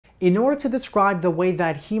In order to describe the way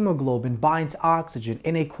that hemoglobin binds oxygen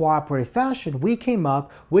in a cooperative fashion, we came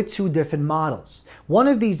up with two different models. One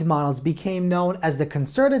of these models became known as the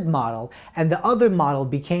concerted model, and the other model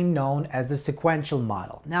became known as the sequential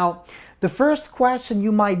model. Now, the first question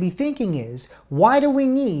you might be thinking is, why do we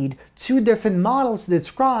need two different models to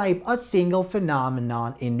describe a single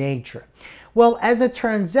phenomenon in nature? Well, as it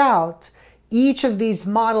turns out, each of these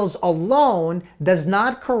models alone does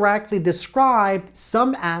not correctly describe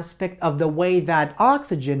some aspect of the way that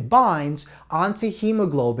oxygen binds onto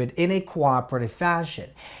hemoglobin in a cooperative fashion.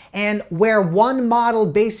 And where one model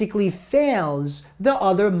basically fails, the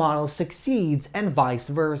other model succeeds, and vice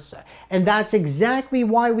versa. And that's exactly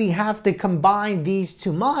why we have to combine these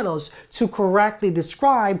two models to correctly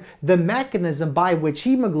describe the mechanism by which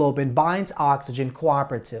hemoglobin binds oxygen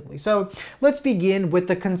cooperatively. So let's begin with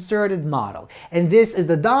the concerted model. And this is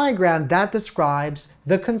the diagram that describes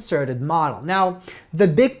the concerted model. Now, the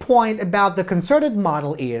big point about the concerted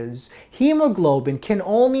model is hemoglobin can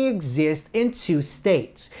only exist in two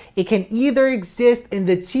states. It can either exist in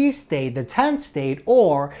the T state, the tense state,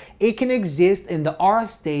 or it can exist in the R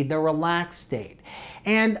state, the relaxed state.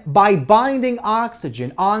 And by binding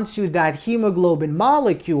oxygen onto that hemoglobin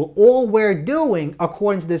molecule, all we're doing,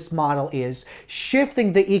 according to this model, is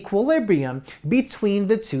shifting the equilibrium between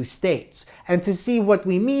the two states. And to see what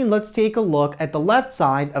we mean, let's take a look at the left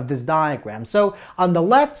side of this diagram. So on the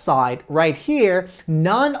left side, right here,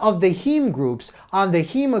 none of the heme groups on the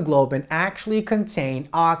hemoglobin actually contain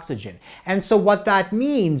oxygen. And so what that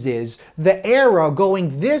means is the arrow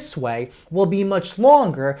going this way will be much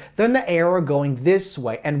longer than the arrow going this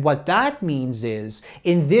way. And what that means is,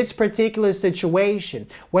 in this particular situation,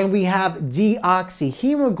 when we have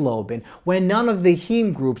deoxyhemoglobin, when none of the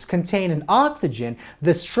heme groups contain an oxygen,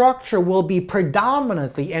 the structure will be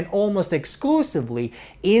predominantly and almost exclusively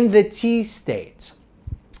in the T state.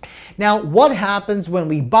 Now, what happens when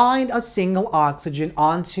we bind a single oxygen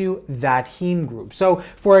onto that heme group? So,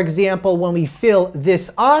 for example, when we fill this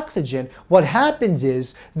oxygen, what happens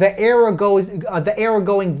is the arrow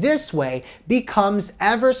going this way becomes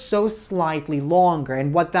ever so slightly longer.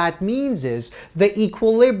 And what that means is the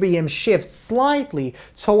equilibrium shifts slightly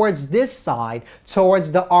towards this side,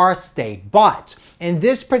 towards the R state. But in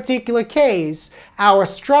this particular case, our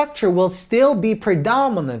structure will still be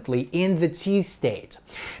predominantly in the T state.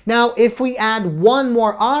 Now, if we add one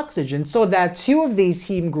more oxygen so that two of these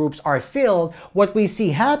heme groups are filled, what we see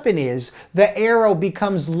happen is the arrow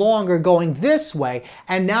becomes longer going this way,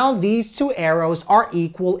 and now these two arrows are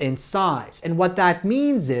equal in size. And what that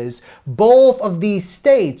means is both of these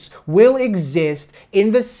states will exist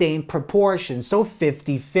in the same proportion, so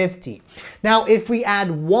 50-50. Now, if we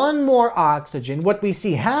add one more oxygen, what we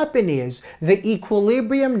see happen is the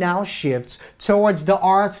equilibrium now shifts towards the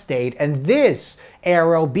R state, and this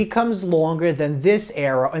arrow becomes longer than this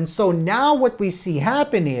arrow. And so now what we see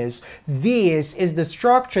happen is this is the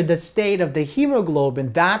structure, the state of the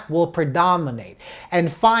hemoglobin that will predominate.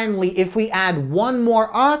 And finally, if we add one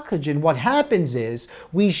more oxygen, what happens is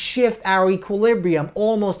we shift our equilibrium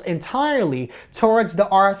almost entirely towards the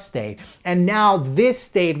R state. And now this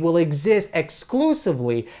state will exist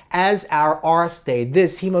exclusively as our R state.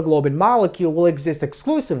 This hemoglobin molecule will exist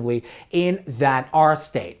exclusively in that R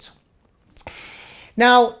state.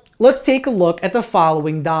 Now, let's take a look at the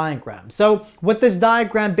following diagram. So what this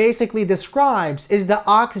diagram basically describes is the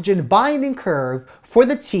oxygen binding curve for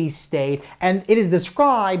the T state, and it is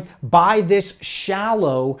described by this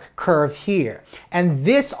shallow curve here. And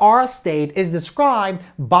this R state is described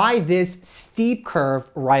by this steep curve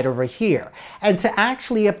right over here. And to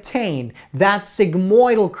actually obtain that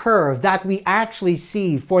sigmoidal curve that we actually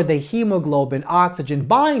see for the hemoglobin oxygen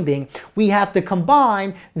binding, we have to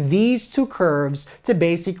combine these two curves to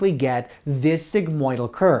basically get this sigmoidal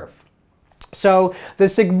curve. So the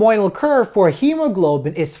sigmoidal curve for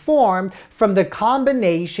hemoglobin is formed from the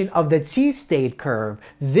combination of the T state curve,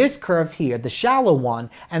 this curve here, the shallow one,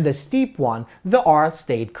 and the steep one, the R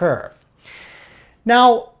state curve.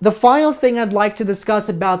 Now, the final thing I'd like to discuss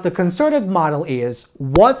about the concerted model is,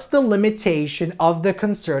 what's the limitation of the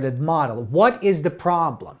concerted model? What is the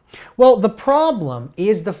problem? Well, the problem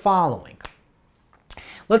is the following.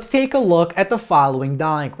 Let's take a look at the following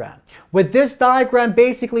diagram. What this diagram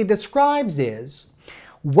basically describes is,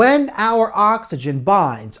 when our oxygen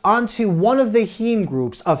binds onto one of the heme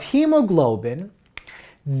groups of hemoglobin,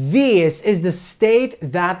 this is the state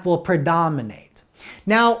that will predominate.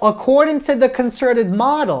 Now, according to the concerted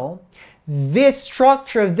model, this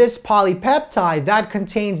structure of this polypeptide that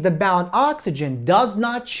contains the bound oxygen does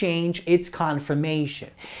not change its conformation.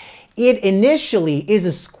 It initially is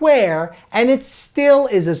a square, and it still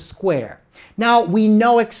is a square. Now, we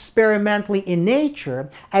know experimentally in nature,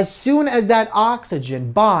 as soon as that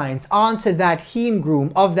oxygen binds onto that heme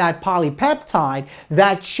group of that polypeptide,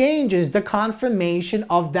 that changes the conformation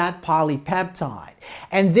of that polypeptide.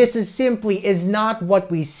 And this is not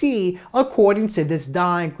what we see according to this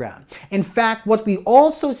diagram. In fact, what we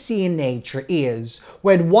also see in nature is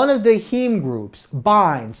when one of the heme groups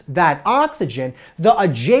binds that oxygen, the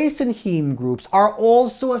adjacent heme groups are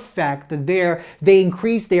also affected. They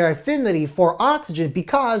increase their affinity for oxygen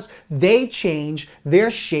because they change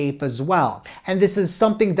their shape as well. And this is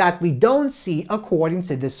something that we don't see according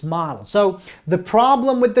to this model. So the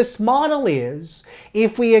problem with this model is,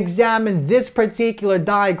 if we examine this particular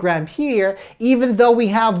diagram here, even though we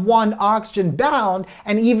have one oxygen bound,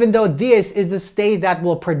 and even though this is the state that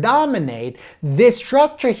will predominate, this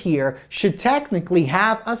structure here should technically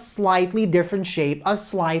have a slightly different shape, a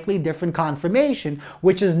slightly different conformation,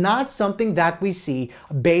 which is not something that we see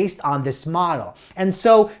based on this model. And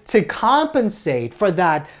so to compensate for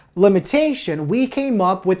that limitation, we came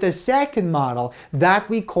up with a second model that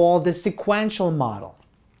we call the sequential model.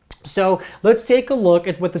 So let's take a look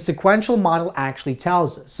at what the sequential model actually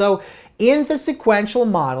tells us. So in the sequential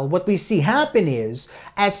model, what we see happen is,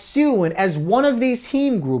 as soon as one of these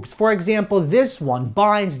heme groups, for example this one,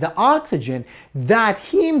 binds the oxygen, that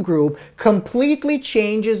heme group completely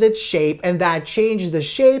changes its shape, and that changes the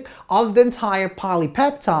shape of the entire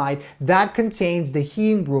polypeptide that contains the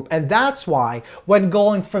heme group. And that's why when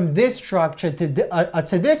going from this structure to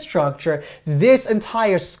this structure, this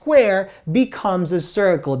entire square becomes a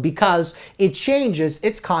circle because it changes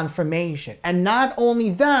its conformation. And not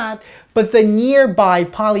only that, but the nearby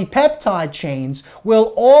polypeptide chains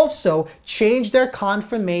will also change their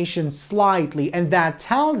conformation slightly, and that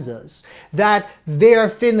tells us that their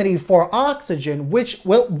affinity for oxygen, which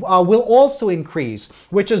will also increase,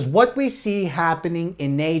 which is what we see happening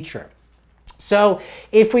in nature. So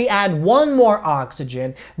if we add one more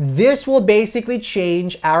oxygen, this will basically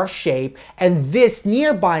change our shape, and this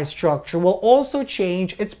nearby structure will also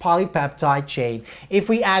change its polypeptide chain. If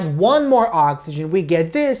we add one more oxygen, we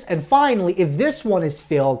get this, and finally, if this one is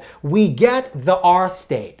filled, we get the R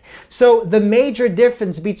state. So the major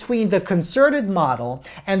difference between the concerted model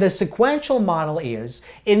and the sequential model is,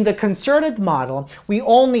 in the concerted model, we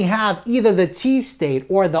only have either the T state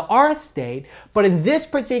or the R state, but in this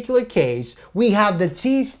particular case, we have the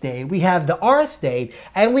T state, we have the R state,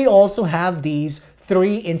 and we also have these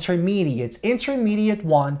three intermediates: intermediate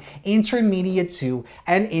 1, intermediate 2,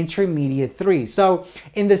 and intermediate 3. So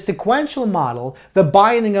in the sequential model, the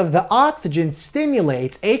binding of the oxygen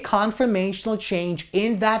stimulates a conformational change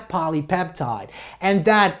in that polypeptide, and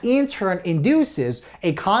that in turn induces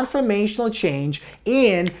a conformational change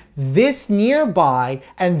in this nearby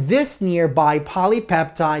and this nearby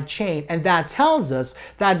polypeptide chain. And that tells us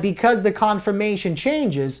that because the conformation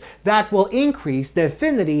changes, that will increase the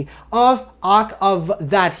affinity of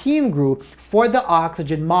that heme group for the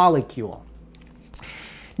oxygen molecule.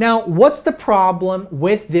 Now, what's the problem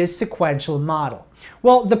with this sequential model?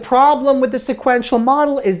 Well, the problem with the sequential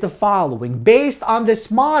model is the following. Based on this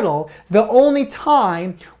model, the only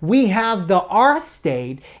time we have the R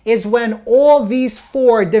state is when all these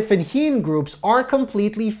 4 different heme groups are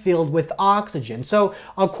completely filled with oxygen. So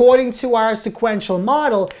according to our sequential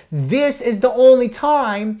model, this is the only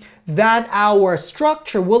time that our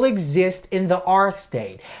structure will exist in the R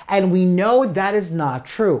state. And we know that is not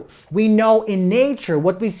true. We know in nature,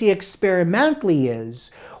 what we see experimentally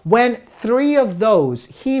is, when 3 of those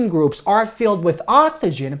heme groups are filled with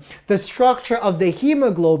oxygen, the structure of the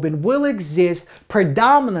hemoglobin will exist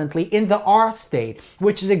predominantly in the R state,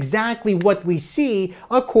 which is exactly what we see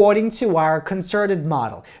according to our concerted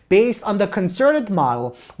model. Based on the concerted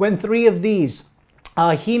model, when 3 of these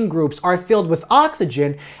heme groups are filled with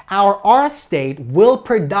oxygen, our R state will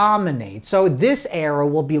predominate. So this arrow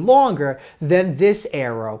will be longer than this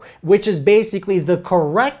arrow, which is basically the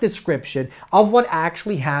correct description of what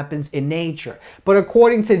actually happens in nature. But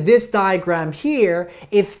according to this diagram here,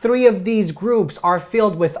 if 3 of these groups are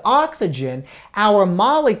filled with oxygen, our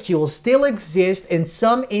molecule still exists in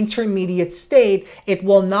some intermediate state. It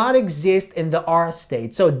will not exist in the R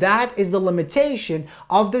state. So that is the limitation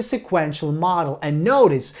of the sequential model. And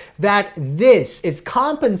notice that this is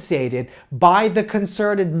compensated by the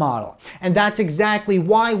concerted model. And that's exactly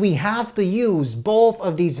why we have to use both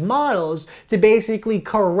of these models to basically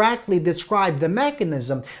correctly describe the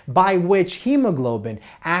mechanism by which hemoglobin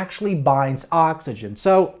actually binds oxygen.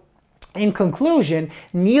 So In conclusion,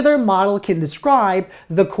 neither model can describe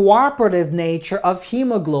the cooperative nature of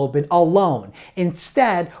hemoglobin alone.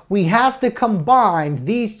 Instead, we have to combine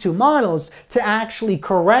these two models to actually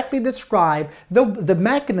correctly describe the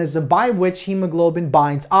mechanism by which hemoglobin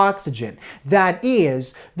binds oxygen. That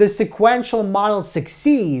is, the sequential model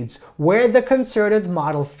succeeds where the concerted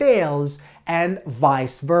model fails, and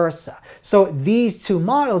vice versa. So these two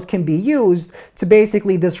models can be used to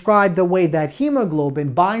basically describe the way that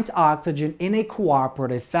hemoglobin binds oxygen in a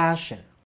cooperative fashion.